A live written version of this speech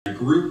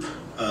group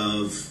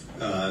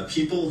of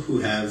people who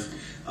have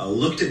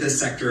looked at this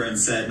sector and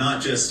said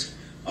not just,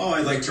 oh,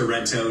 I'd like to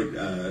rent out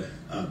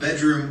a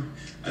bedroom,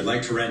 I'd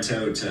like to rent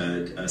out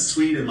a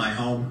suite in my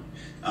home,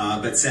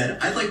 but said,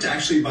 I'd like to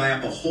actually buy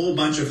up a whole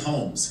bunch of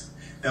homes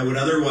that would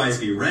otherwise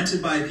be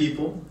rented by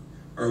people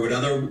or would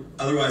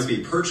otherwise be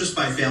purchased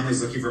by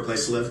families looking for a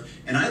place to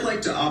live. And I'd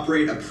like to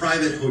operate a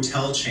private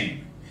hotel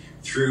chain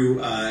through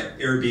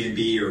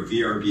Airbnb or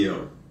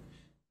VRBO.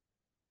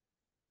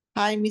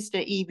 Hi, Mr.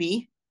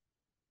 Eby.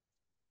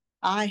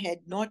 I had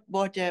not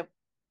bought a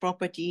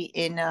property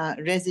in a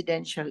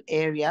residential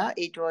area.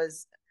 It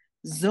was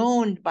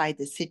zoned by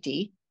the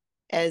city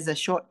as a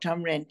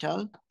short-term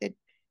rental that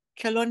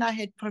Kelowna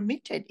had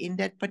permitted in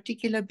that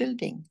particular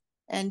building.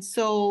 And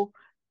so,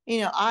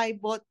 I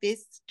bought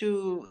this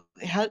to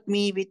help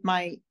me with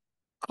my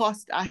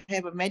cost. I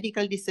have a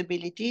medical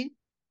disability.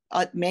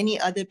 Many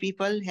other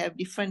people have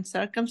different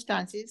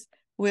circumstances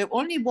who have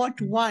only bought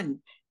one.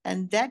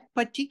 And that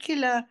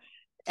particular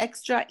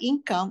extra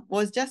income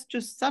was just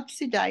to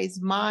subsidize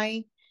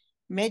my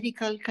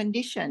medical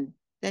condition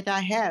that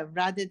I have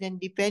rather than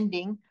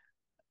depending,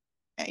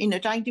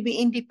 trying to be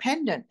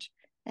independent.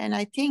 And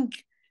I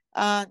think,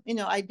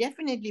 I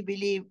definitely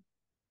believe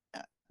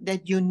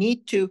that you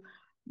need to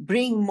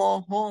bring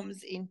more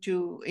homes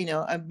into,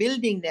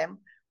 building them.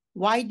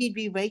 Why did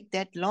we wait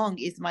that long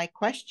is my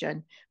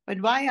question.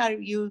 But why are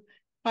you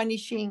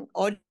punishing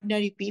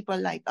ordinary people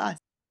like us?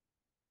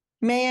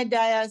 Mayor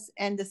Dias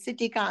and the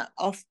city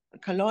of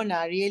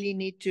Kelowna really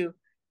need to,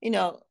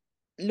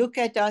 look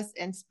at us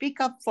and speak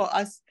up for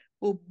us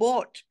who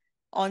bought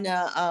on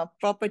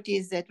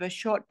properties that were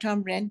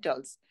short-term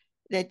rentals,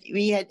 that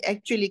we had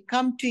actually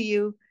come to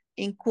you,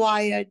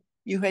 inquired,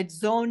 you had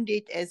zoned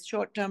it as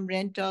short-term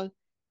rental,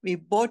 we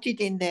bought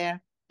it in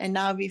there, and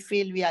now we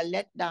feel we are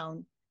let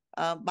down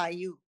by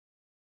you.